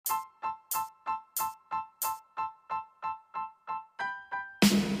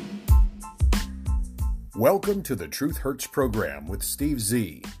Welcome to the Truth Hurts program with Steve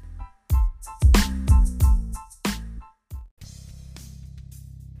Z.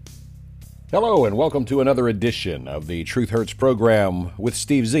 Hello and welcome to another edition of the Truth Hurts program with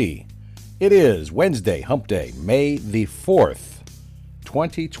Steve Z. It is Wednesday, Hump Day, May the 4th,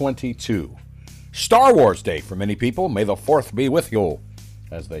 2022. Star Wars Day for many people. May the 4th be with you,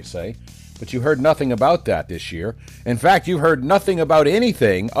 as they say. But you heard nothing about that this year. In fact, you've heard nothing about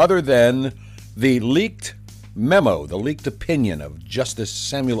anything other than the leaked memo, the leaked opinion of Justice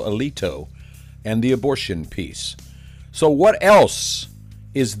Samuel Alito and the abortion piece. So what else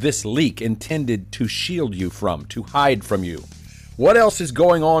is this leak intended to shield you from, to hide from you? What else is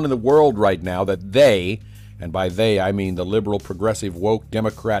going on in the world right now that they, and by they I mean the liberal, progressive, woke,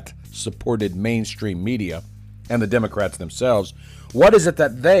 Democrat-supported mainstream media and the Democrats themselves, what is it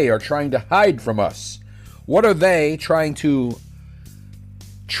that they are trying to hide from us? What are they trying to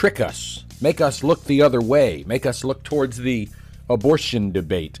trick us, make us look the other way, make us look towards the abortion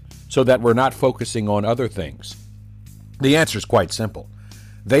debate so that we're not focusing on other things? The answer is quite simple.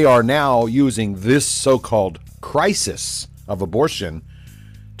 They are now using this so-called crisis of abortion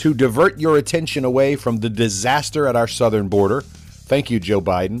to divert your attention away from the disaster at our southern border. Thank you, Joe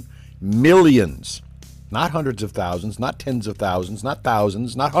Biden. Millions, not hundreds of thousands, not tens of thousands, not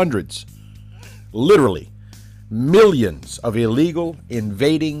thousands, not hundreds. Literally, millions of illegal,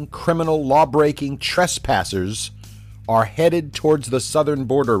 invading, criminal, law-breaking trespassers are headed towards the southern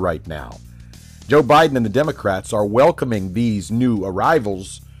border right now. Joe Biden and the Democrats are welcoming these new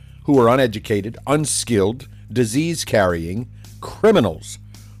arrivals who are uneducated, unskilled, disease-carrying criminals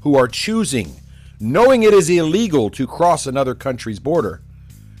who are choosing, knowing it is illegal to cross another country's border.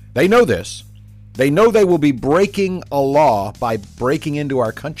 They know this. They know they will be breaking a law by breaking into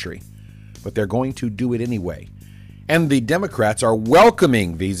our country, but they're going to do it anyway. And the Democrats are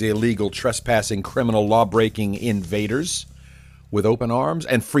welcoming these illegal, trespassing, criminal, law-breaking invaders with open arms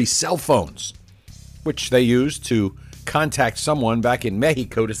and free cell phones, which they use to contact someone back in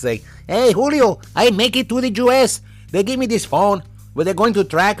Mexico to say, "Hey, Julio, I make it to the U.S. They give me this phone, but they're going to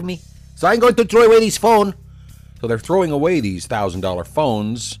track me, so I'm going to throw away this phone." So they're throwing away these $1,000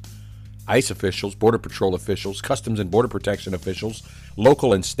 phones. ICE officials, Border Patrol officials, Customs and Border Protection officials,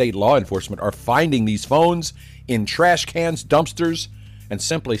 local and state law enforcement are finding these phones in trash cans, dumpsters, and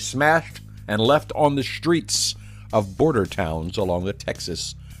simply smashed and left on the streets of border towns along the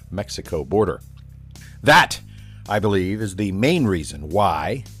Texas-Mexico border. That, I believe, is the main reason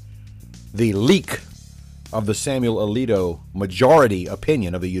why the leak of the Samuel Alito majority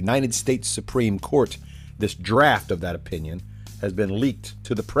opinion of the United States Supreme Court, this draft of that opinion, has been leaked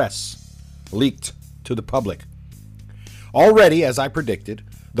to the press, leaked to the public. Already, as I predicted,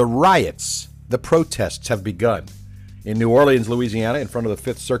 the riots, the protests have begun. In New Orleans, Louisiana, in front of the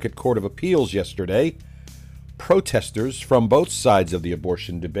Fifth Circuit Court of Appeals yesterday, protesters from both sides of the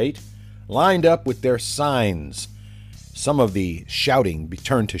abortion debate lined up with their signs. Some of the shouting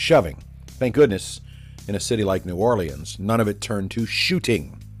turned to shoving. Thank goodness, in a city like New Orleans, none of it turned to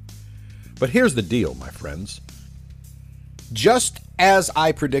shooting. But here's the deal, my friends. Just as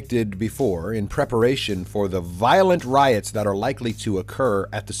I predicted before, in preparation for the violent riots that are likely to occur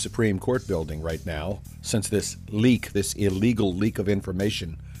at the Supreme Court building right now, since this leak, this illegal leak of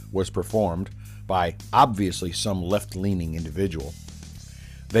information, was performed by obviously some left-leaning individual,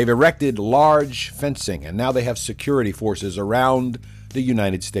 they've erected large fencing, and now they have security forces around the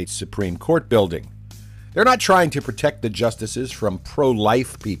United States Supreme Court building. They're not trying to protect the justices from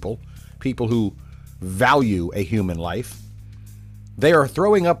pro-life people, people who value a human life. They are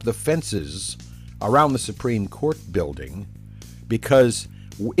throwing up the fences around the Supreme Court building because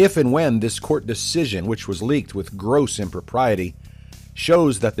if and when this court decision, which was leaked with gross impropriety,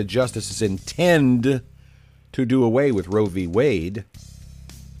 shows that the justices intend to do away with Roe v. Wade,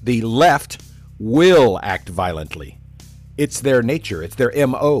 the left will act violently. It's their nature. It's their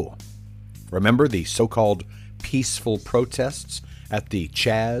M.O. Remember the so-called peaceful protests at the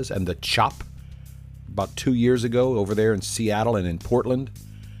Chaz and the CHOP about 2 years ago over there in Seattle and in Portland?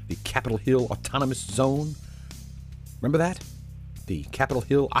 The Capitol Hill Autonomous Zone. Remember that? The Capitol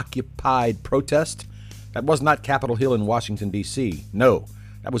Hill occupied protest? That was not Capitol Hill in Washington, D.C. No,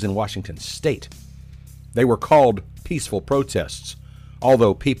 that was in Washington State. They were called peaceful protests,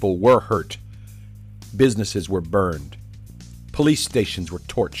 although people were hurt. Businesses were burned. Police stations were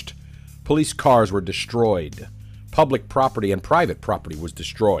torched. Police cars were destroyed. Public property and private property was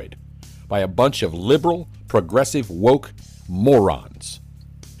destroyed by a bunch of liberal, progressive, woke morons.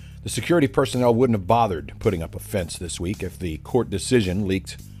 The security personnel wouldn't have bothered putting up a fence this week if the court decision,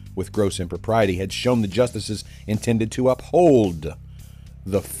 leaked with gross impropriety, had shown the justices intended to uphold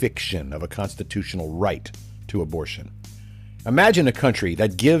the fiction of a constitutional right to abortion. Imagine a country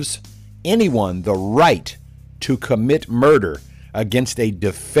that gives anyone the right to commit murder against a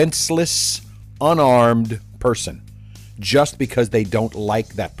defenseless, unarmed person just because they don't like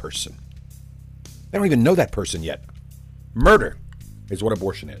that person. They don't even know that person yet. Murder is what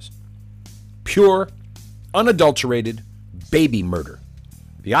abortion is. Pure, unadulterated baby murder.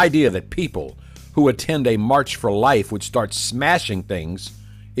 The idea that people who attend a March for Life would start smashing things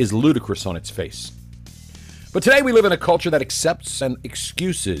is ludicrous on its face. But today we live in a culture that accepts and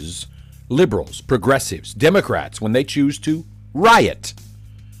excuses liberals, progressives, Democrats when they choose to riot.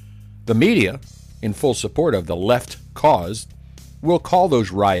 The media, in full support of the left cause, will call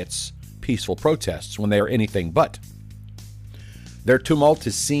those riots peaceful protests when they are anything but. Their tumult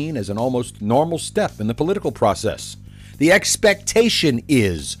is seen as an almost normal step in the political process. The expectation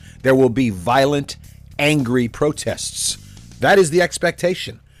is there will be violent, angry protests. That is the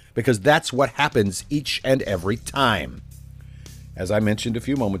expectation, because that's what happens each and every time. As I mentioned a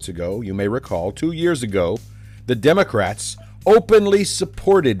few moments ago, you may recall 2 years ago, the Democrats openly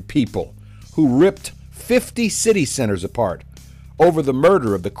supported people who ripped 50 city centers apart over the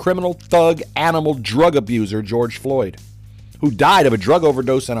murder of the criminal, thug, animal, drug abuser George Floyd, who died of a drug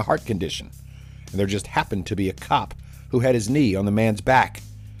overdose and a heart condition. And there just happened to be a cop who had his knee on the man's back.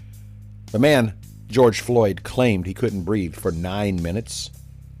 The man, George Floyd, claimed he couldn't breathe for 9 minutes.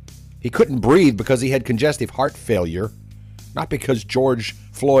 He couldn't breathe because he had congestive heart failure, not because George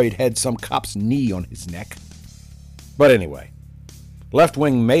Floyd had some cop's knee on his neck. But anyway,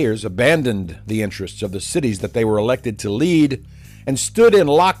 left-wing mayors abandoned the interests of the cities that they were elected to lead and stood in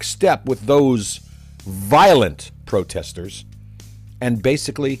lockstep with those violent protesters and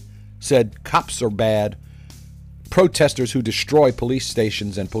basically said cops are bad, protesters who destroy police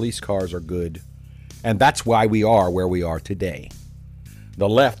stations and police cars are good, and that's why we are where we are today. The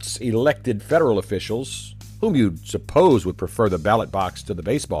left's elected federal officials, whom you'd suppose would prefer the ballot box to the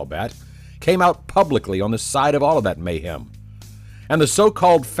baseball bat, came out publicly on the side of all of that mayhem. And the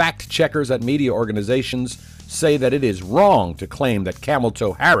so-called fact-checkers at media organizations say that it is wrong to claim that Camel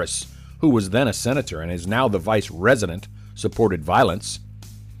Toe Harris, who was then a senator and is now the vice president, supported violence.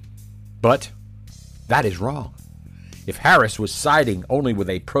 But that is wrong. If Harris was siding only with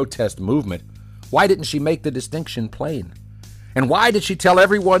a protest movement, why didn't she make the distinction plain? And why did she tell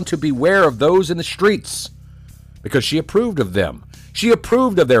everyone to beware of those in the streets? Because she approved of them. She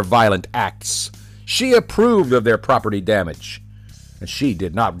approved of their violent acts. She approved of their property damage. And she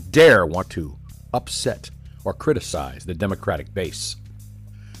did not dare want to upset or criticize the Democratic base.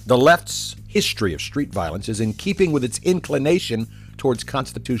 The left's history of street violence is in keeping with its inclination towards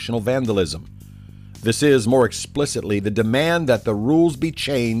constitutional vandalism. This is, more explicitly, the demand that the rules be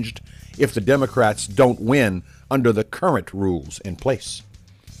changed if the Democrats don't win under the current rules in place.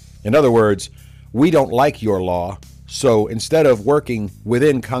 In other words, we don't like your law, so instead of working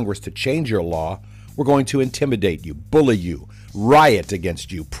within Congress to change your law, we're going to intimidate you, bully you, riot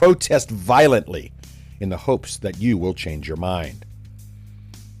against you, protest violently in the hopes that you will change your mind.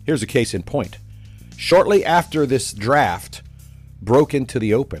 Here's a case in point. Shortly after this draft broke into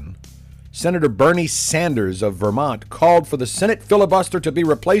the open, Senator Bernie Sanders of Vermont called for the Senate filibuster to be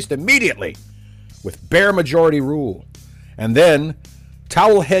replaced immediately with bare majority rule. And then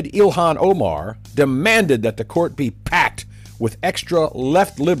Towelhead Ilhan Omar demanded that the court be packed with extra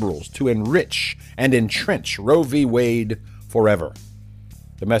left liberals to enrich and entrench Roe v. Wade forever.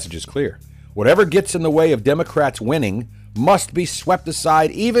 The message is clear. Whatever gets in the way of Democrats winning must be swept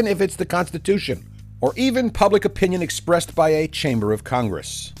aside, even if it's the Constitution or even public opinion expressed by a chamber of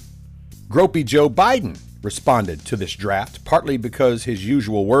Congress. Gropey Joe Biden responded to this draft, partly because his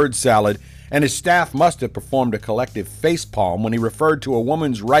usual word salad and his staff must have performed a collective facepalm when he referred to a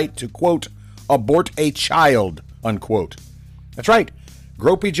woman's right to, quote, abort a child, unquote. That's right.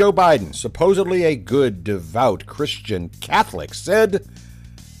 Gropey Joe Biden, supposedly a good, devout Christian Catholic, said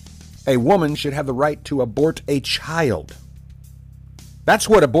a woman should have the right to abort a child. That's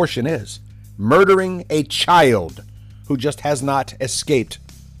what abortion is. Murdering a child who just has not escaped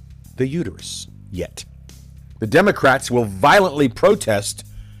the uterus yet. The Democrats will violently protest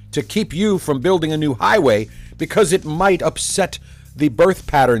to keep you from building a new highway because it might upset the birth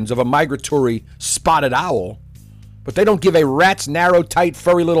patterns of a migratory spotted owl, but they don't give a rat's narrow, tight,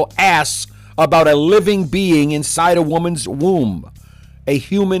 furry little ass about a living being inside a woman's womb, a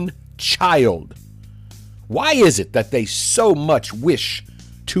human child. Why is it that they so much wish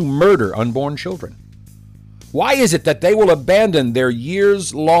to murder unborn children? Why is it that they will abandon their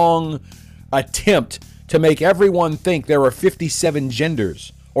years-long attempt to make everyone think there are 57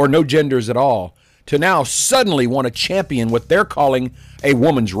 genders or no genders at all, to now suddenly want to champion what they're calling a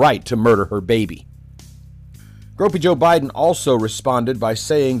woman's right to murder her baby. Gropey Joe Biden also responded by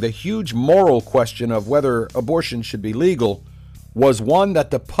saying the huge moral question of whether abortion should be legal was one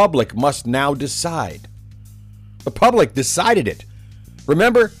that the public must now decide. The public decided it.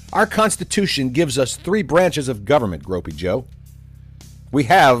 Remember, our Constitution gives us 3 branches of government, Gropey Joe. We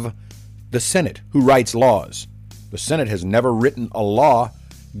have the Senate, who writes laws. The Senate has never written a law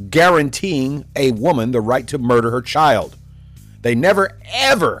guaranteeing a woman the right to murder her child. They never,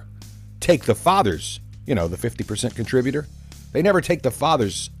 ever take the father's, the 50% contributor. They never take the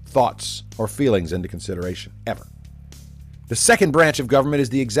father's thoughts or feelings into consideration, ever. The second branch of government is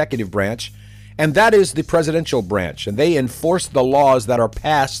the executive branch, and that is the presidential branch, and they enforce the laws that are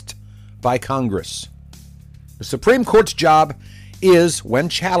passed by Congress. The Supreme Court's job is, when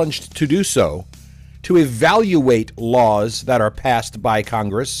challenged to do so, to evaluate laws that are passed by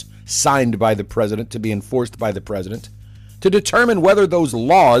Congress, signed by the president, to be enforced by the president, to determine whether those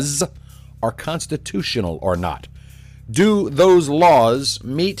laws are constitutional or not. Do those laws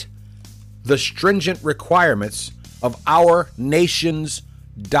meet the stringent requirements of our nation's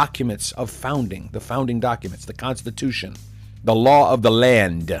documents of founding, the founding documents, the Constitution, the law of the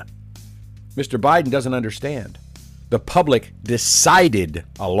land? Mr. Biden doesn't understand. The public decided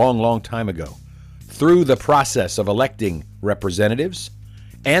a long, long time ago, through the process of electing representatives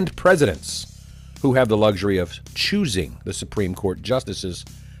and presidents who have the luxury of choosing the Supreme Court justices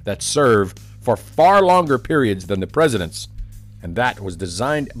that serve for far longer periods than the presidents. And that was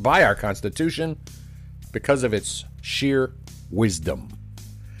designed by our Constitution because of its sheer wisdom.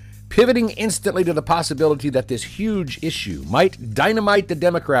 Pivoting instantly to the possibility that this huge issue might dynamite the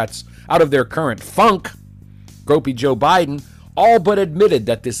Democrats out of their current funk, Gropey Joe Biden all but admitted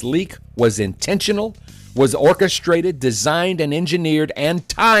that this leak was intentional, was orchestrated, designed, and engineered, and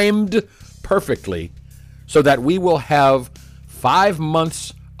timed perfectly so that we will have 5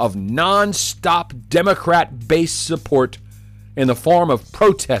 months of non-stop Democrat-based support in the form of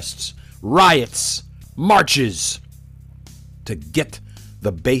protests, riots, marches to get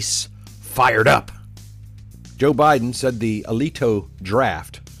the base fired up. Joe Biden said the Alito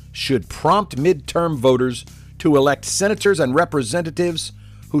draft should prompt midterm voters to elect senators and representatives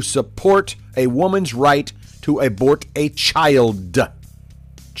who support a woman's right to abort a child.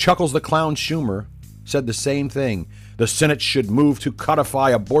 Chuckles the Clown Schumer said the same thing. The Senate should move to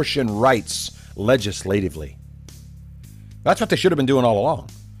codify abortion rights legislatively. That's what they should have been doing all along.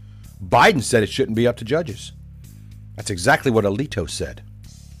 Biden said it shouldn't be up to judges. That's exactly what Alito said.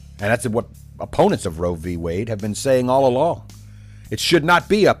 And that's what opponents of Roe v. Wade have been saying all along. It should not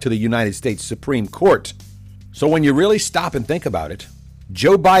be up to the United States Supreme Court. So when you really stop and think about it,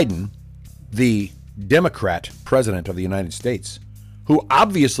 Joe Biden, the Democrat president of the United States, who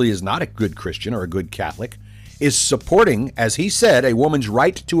obviously is not a good Christian or a good Catholic, is supporting, as he said, a woman's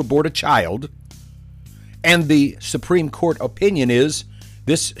right to abort a child. And the Supreme Court opinion is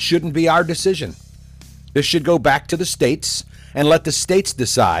this shouldn't be our decision. This should go back to the states and let the states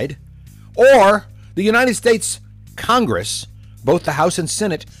decide. Or the United States Congress, both the House and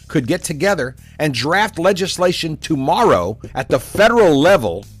Senate, could get together and draft legislation tomorrow at the federal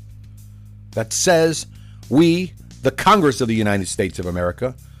level that says we, the Congress of the United States of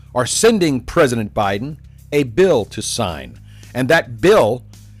America, are sending President Biden a bill to sign. And that bill,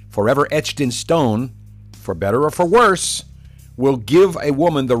 forever etched in stone, for better or for worse, will give a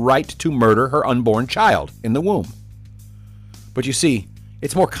woman the right to murder her unborn child in the womb. But you see,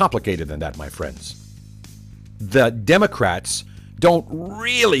 it's more complicated than that, my friends. The Democrats don't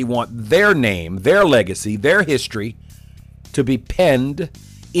really want their name, their legacy, their history to be penned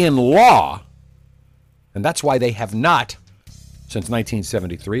in law. And that's why they have not, since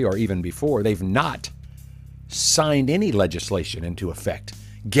 1973 or even before, they've not signed any legislation into effect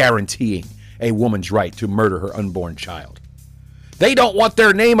guaranteeing a woman's right to murder her unborn child. They don't want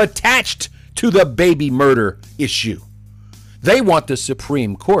their name attached to the baby murder issue. They want the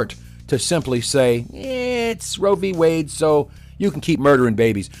Supreme Court to simply say, it's Roe v. Wade, so you can keep murdering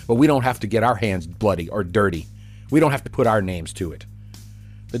babies, but we don't have to get our hands bloody or dirty. We don't have to put our names to it.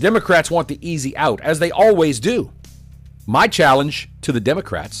 The Democrats want the easy out, as they always do. My challenge to the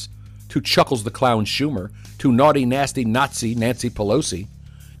Democrats, to Chuckles the Clown Schumer, to naughty, nasty Nazi Nancy Pelosi,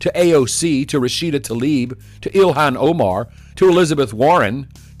 to AOC, to Rashida Tlaib, to Ilhan Omar, to Elizabeth Warren,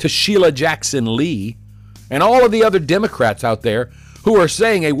 to Sheila Jackson Lee, and all of the other Democrats out there who are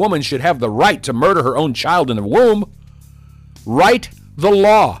saying a woman should have the right to murder her own child in the womb, write the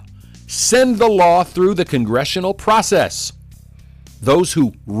law. Send the law through the congressional process. Those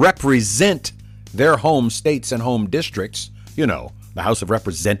who represent their home states and home districts, the House of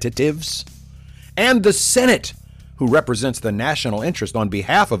Representatives, and the Senate, who represents the national interest on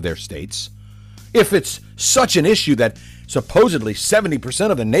behalf of their states, if it's such an issue that supposedly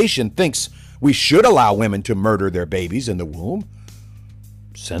 70% of the nation thinks we should allow women to murder their babies in the womb,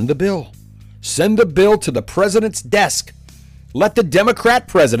 send the bill. Send the bill to the president's desk. Let the Democrat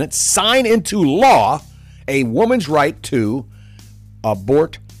president sign into law a woman's right to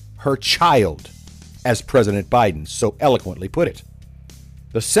abort her child, as President Biden so eloquently put it.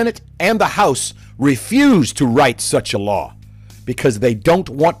 The Senate and the House refuse to write such a law because they don't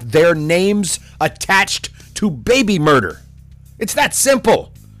want their names attached to baby murder. It's that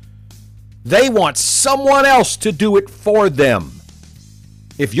simple. They want someone else to do it for them.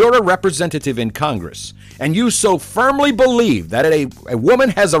 If you're a representative in Congress and you so firmly believe that a woman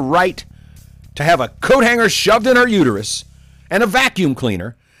has a right to have a coat hanger shoved in her uterus and a vacuum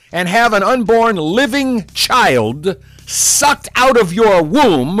cleaner and have an unborn living child sucked out of your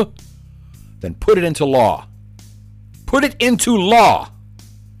womb, then put it into law. Put it into law.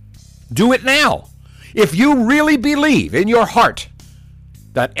 Do it now. If you really believe in your heart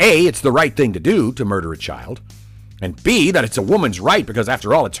that A, it's the right thing to do to murder a child, and B, that it's a woman's right because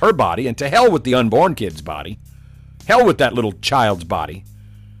after all it's her body, and to hell with the unborn kid's body, hell with that little child's body.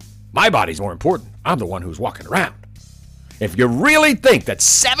 My body's more important. I'm the one who's walking around. If you really think that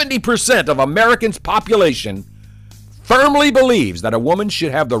 70% of Americans' population firmly believes that a woman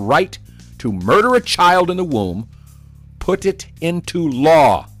should have the right to murder a child in the womb, put it into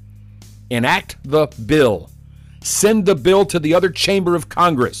law. Enact the bill. Send the bill to the other chamber of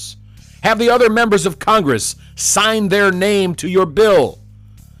Congress. Have the other members of Congress sign their name to your bill.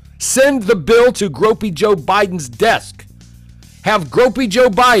 Send the bill to Gropey Joe Biden's desk. Have Gropey Joe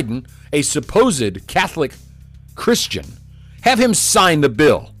Biden, a supposed Catholic Christian, have him sign the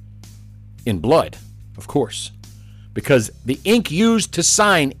bill. In blood, of course. Because the ink used to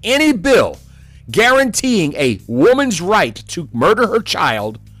sign any bill guaranteeing a woman's right to murder her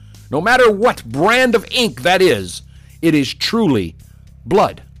child, no matter what brand of ink that is, it is truly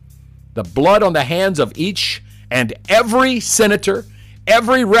blood. The blood on the hands of each and every senator,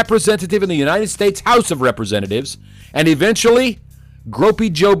 every representative in the United States House of Representatives, and eventually,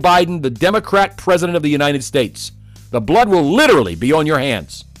 Gropey Joe Biden, the Democrat president of the United States. The blood will literally be on your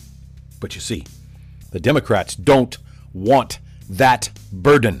hands. But you see, the Democrats don't want that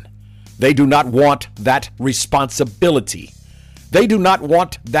burden. They do not want that responsibility. They do not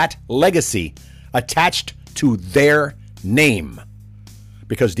want that legacy attached to their name.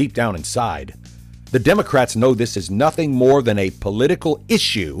 Because deep down inside, the Democrats know this is nothing more than a political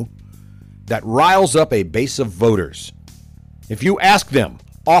issue that riles up a base of voters. If you ask them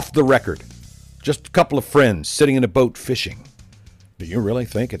off the record, just a couple of friends sitting in a boat fishing, do you really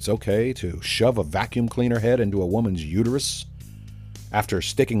think it's okay to shove a vacuum cleaner head into a woman's uterus after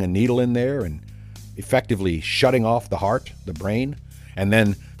sticking a needle in there and effectively shutting off the heart, the brain, and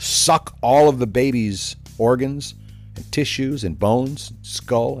then suck all of the baby's organs and tissues and bones,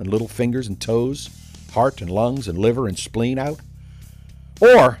 skull and little fingers and toes, heart and lungs and liver and spleen out?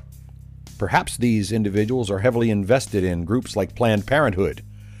 Or perhaps these individuals are heavily invested in groups like Planned Parenthood,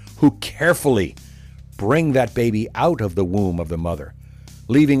 who carefully bring that baby out of the womb of the mother,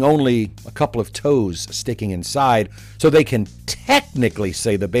 leaving only a couple of toes sticking inside so they can technically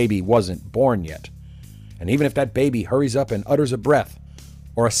say the baby wasn't born yet. And even if that baby hurries up and utters a breath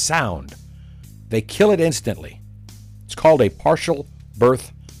or a sound, they kill it instantly. It's called a partial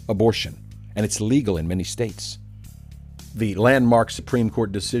birth abortion, and it's legal in many states. The landmark Supreme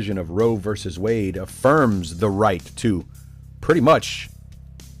Court decision of Roe v. Wade affirms the right to pretty much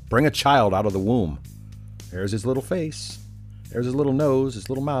bring a child out of the womb. There's his little face. There's his little nose, his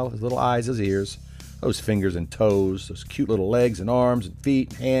little mouth, his little eyes, his ears, those fingers and toes, those cute little legs and arms and feet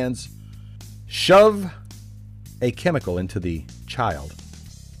and hands. Shove a chemical into the child,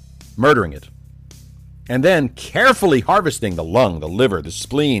 murdering it, and then carefully harvesting the lung, the liver, the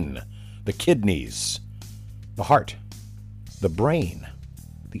spleen, the kidneys, the heart, the brain,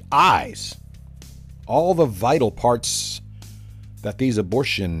 the eyes, all the vital parts that these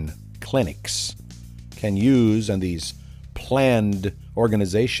abortion clinics can use and these planned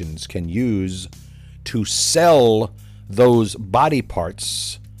organizations can use to sell those body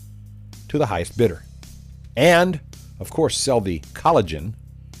parts to the highest bidder. And, of course, sell the collagen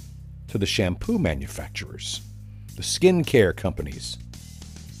to the shampoo manufacturers, the skincare companies,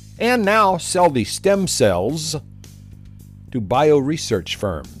 and now sell the stem cells to bioresearch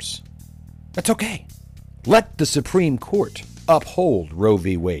firms. That's okay. Let the Supreme Court uphold Roe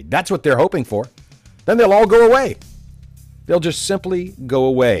v. Wade. That's what they're hoping for. Then they'll all go away. They'll just simply go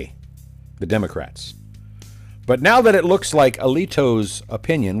away, the Democrats. But now that it looks like Alito's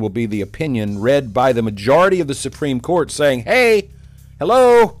opinion will be the opinion read by the majority of the Supreme Court saying, hey,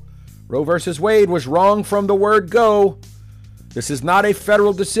 hello, Roe versus Wade was wrong from the word go. This is not a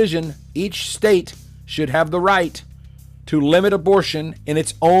federal decision. Each state should have the right to limit abortion in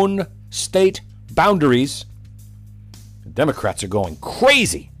its own state boundaries. The Democrats are going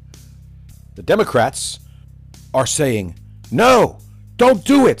crazy. The Democrats are saying, no, don't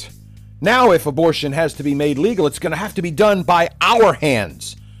do it. Now, if abortion has to be made legal, it's going to have to be done by our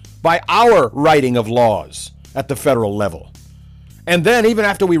hands, by our writing of laws at the federal level. And then, even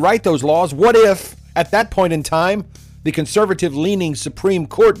after we write those laws, what if, at that point in time, the conservative-leaning Supreme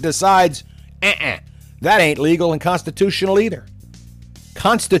Court decides, that ain't legal and constitutional either?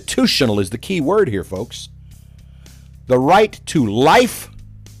 Constitutional is the key word here, folks. The right to life,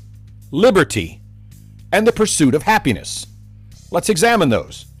 liberty, and the pursuit of happiness. Let's examine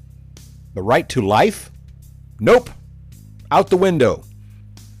those. The right to life? Nope. Out the window.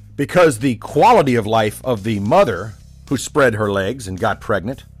 Because the quality of life of the mother who spread her legs and got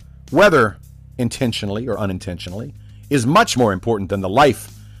pregnant, whether intentionally or unintentionally, is much more important than the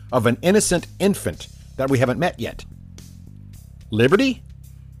life of an innocent infant that we haven't met yet. Liberty?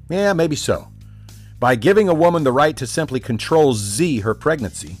 Yeah, maybe so. By giving a woman the right to simply Control Z her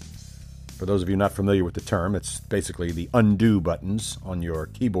pregnancy. For those of you not familiar with the term, it's basically the undo buttons on your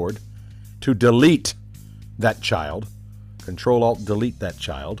keyboard to delete that child. Control-Alt-Delete that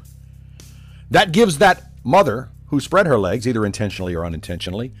child. That gives that mother who spread her legs, either intentionally or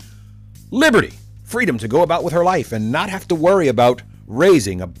unintentionally, liberty, freedom to go about with her life and not have to worry about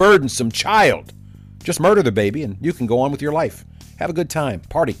raising a burdensome child. Just murder the baby and you can go on with your life. Have a good time.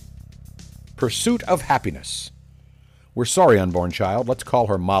 Party. Pursuit of happiness. We're sorry, unborn child. Let's call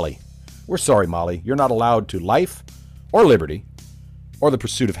her Molly. We're sorry, Molly. You're not allowed to life or liberty or the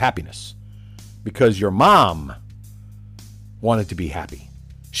pursuit of happiness because your mom wanted to be happy.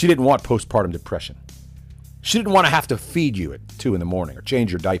 She didn't want postpartum depression. She didn't want to have to feed you at 2 a.m. or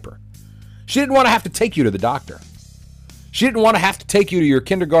change your diaper. She didn't want to have to take you to the doctor. She didn't want to have to take you to your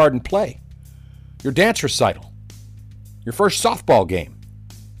kindergarten play, your dance recital, your first softball game.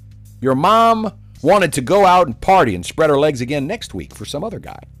 Your mom wanted to go out and party and spread her legs again next week for some other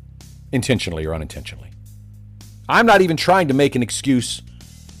guy, intentionally or unintentionally. I'm not even trying to make an excuse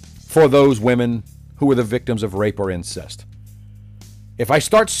for those women who were the victims of rape or incest. If I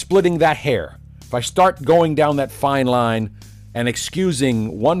start splitting that hair, if I start going down that fine line and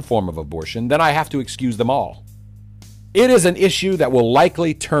excusing one form of abortion, then I have to excuse them all. It is an issue that will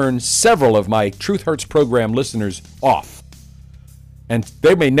likely turn several of my Truth Hurts program listeners off. And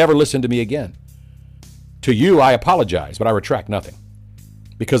they may never listen to me again. To you, I apologize, but I retract nothing.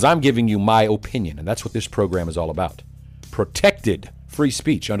 Because I'm giving you my opinion, and that's what this program is all about. Protected free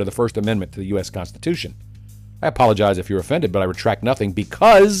speech under the First Amendment to the U.S. Constitution. I apologize if you're offended, but I retract nothing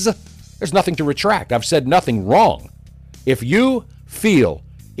because there's nothing to retract. I've said nothing wrong. If you feel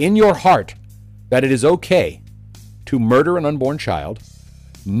in your heart that it is okay to murder an unborn child,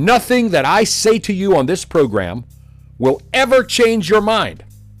 nothing that I say to you on this program will ever change your mind.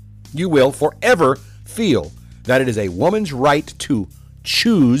 You will forever feel that it is a woman's right to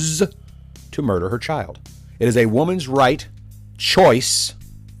choose to murder her child. It is a woman's right, choice,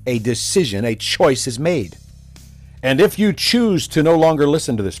 a decision, a choice is made. And if you choose to no longer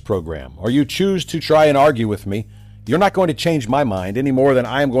listen to this program, or you choose to try and argue with me, you're not going to change my mind any more than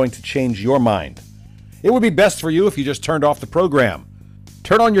I am going to change your mind. It would be best for you if you just turned off the program.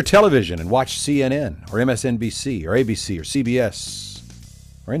 Turn on your television and watch CNN or MSNBC or ABC or CBS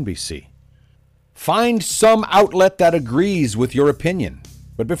or NBC. Find some outlet that agrees with your opinion.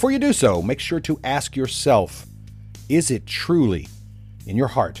 But before you do so, make sure to ask yourself, is it truly, in your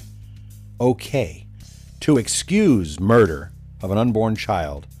heart, okay to excuse murder of an unborn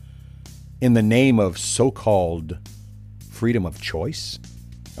child in the name of so-called freedom of choice,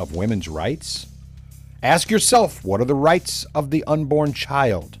 of women's rights? Ask yourself, what are the rights of the unborn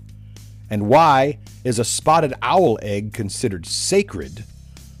child? And why is a spotted owl egg considered sacred,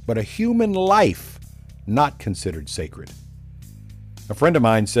 but a human life not considered sacred? A friend of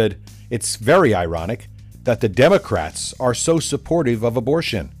mine said, it's very ironic that the Democrats are so supportive of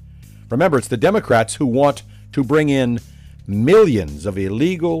abortion. Remember, it's the Democrats who want to bring in millions of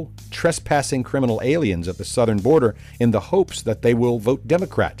illegal, trespassing criminal aliens at the southern border in the hopes that they will vote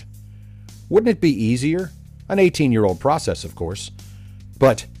Democrat. Wouldn't it be easier? An 18-year-old process, of course.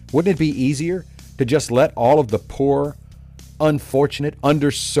 But wouldn't it be easier to just let all of the poor, unfortunate,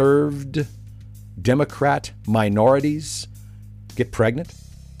 underserved Democrat minorities get pregnant,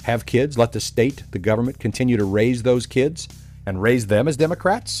 have kids, let the state, the government continue to raise those kids and raise them as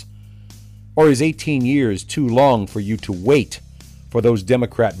Democrats? Or is 18 years too long for you to wait for those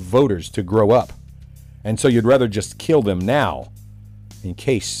Democrat voters to grow up? And so you'd rather just kill them now in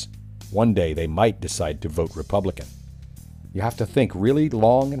case one day they might decide to vote Republican. You have to think really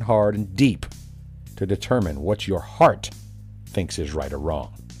long and hard and deep to determine what your heart thinks is right or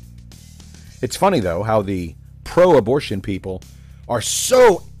wrong. It's funny, though, how the pro-abortion people are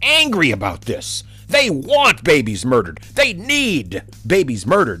so angry about this. They want babies murdered. They need babies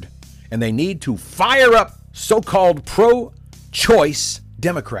murdered. And they need to fire up so-called pro-choice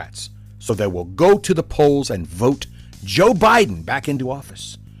Democrats so they will go to the polls and vote Joe Biden back into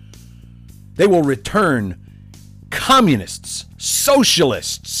office. They will return communists,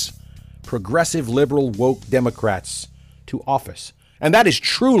 socialists, progressive, liberal, woke Democrats to office. And that is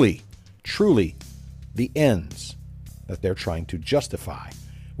truly, truly the ends that they're trying to justify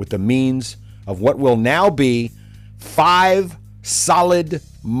with the means of what will now be 5 solid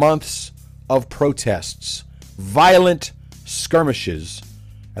months of protests, violent skirmishes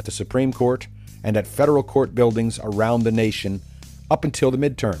at the Supreme Court and at federal court buildings around the nation up until the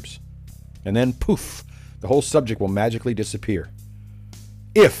midterms. And then, poof, the whole subject will magically disappear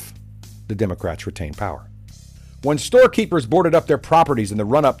if the Democrats retain power. When storekeepers boarded up their properties in the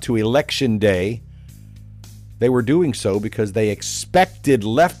run-up to Election Day, they were doing so because they expected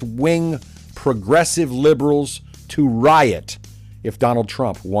left-wing progressive liberals to riot if Donald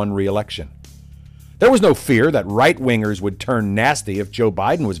Trump won re-election. There was no fear that right-wingers would turn nasty if Joe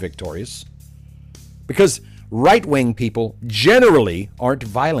Biden was victorious, because right-wing people generally aren't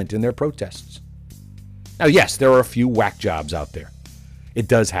violent in their protests. Now, yes, there are a few whack jobs out there. It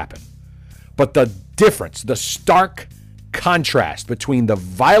does happen. But the difference, the stark contrast between the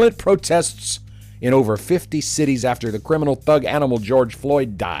violent protests in over 50 cities after the criminal thug animal George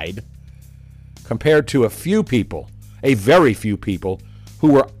Floyd died, compared to a few people, a very few people,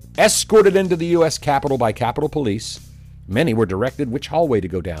 who were escorted into the U.S. Capitol by Capitol Police. Many were directed which hallway to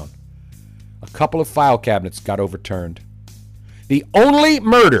go down. A couple of file cabinets got overturned. The only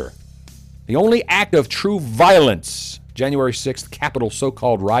murder, the only act of true violence, January 6th Capitol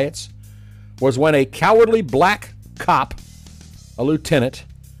so-called riots, was when a cowardly black cop, a lieutenant,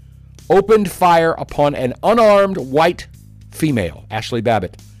 opened fire upon an unarmed white female, Ashley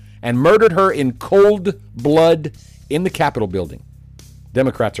Babbitt, and murdered her in cold blood in the Capitol building.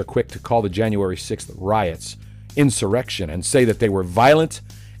 Democrats are quick to call the January 6th riots insurrection and say that they were violent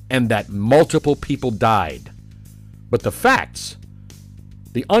and that multiple people died. But the facts,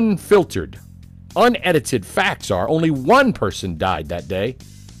 the unfiltered, unedited facts are only one person died that day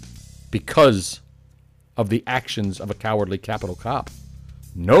because of the actions of a cowardly Capitol cop.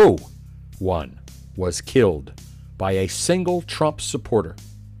 No one was killed by a single Trump supporter.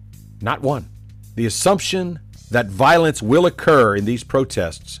 Not one. The assumption that violence will occur in these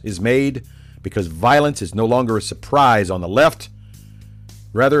protests is made because violence is no longer a surprise on the left.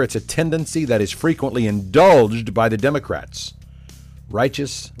 Rather, it's a tendency that is frequently indulged by the Democrats.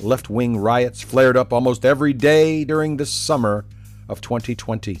 Righteous left-wing riots flared up almost every day during the summer of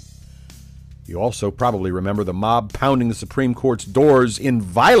 2020. You also probably remember the mob pounding the Supreme Court's doors in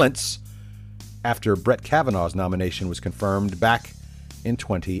violence after Brett Kavanaugh's nomination was confirmed back in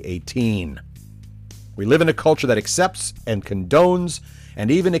 2018. We live in a culture that accepts and condones and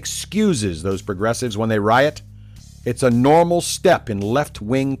even excuses those progressives when they riot. It's a normal step in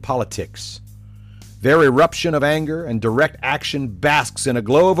left-wing politics. Their eruption of anger and direct action basks in a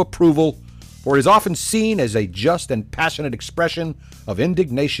glow of approval, for it is often seen as a just and passionate expression of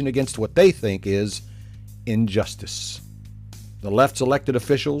indignation against what they think is injustice. The left's elected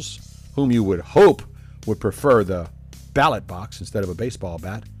officials, whom you would hope would prefer the ballot box instead of a baseball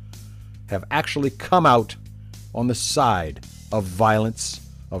bat, have actually come out on the side of violence,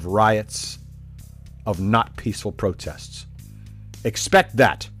 of riots, of not peaceful protests. Expect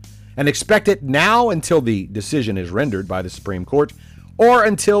that. And expect it now until the decision is rendered by the Supreme Court or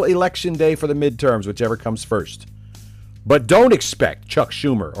until Election Day for the midterms, whichever comes first. But don't expect Chuck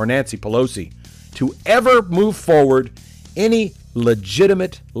Schumer or Nancy Pelosi to ever move forward any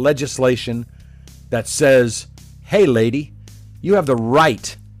legitimate legislation that says, hey, lady, you have the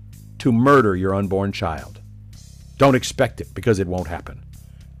right to murder your unborn child. Don't expect it, because it won't happen.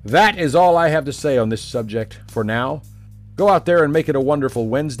 That is all I have to say on this subject for now. Go out there and make it a wonderful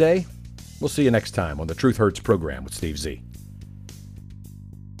Wednesday. We'll see you next time on the Truth Hurts program with Steve Z.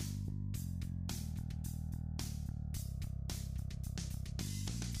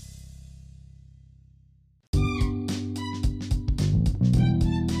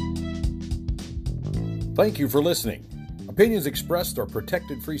 Thank you for listening. Opinions expressed are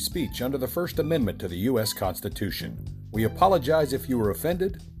protected free speech under the First Amendment to the U.S. Constitution. We apologize if you were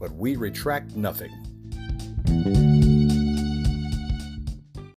offended, but we retract nothing.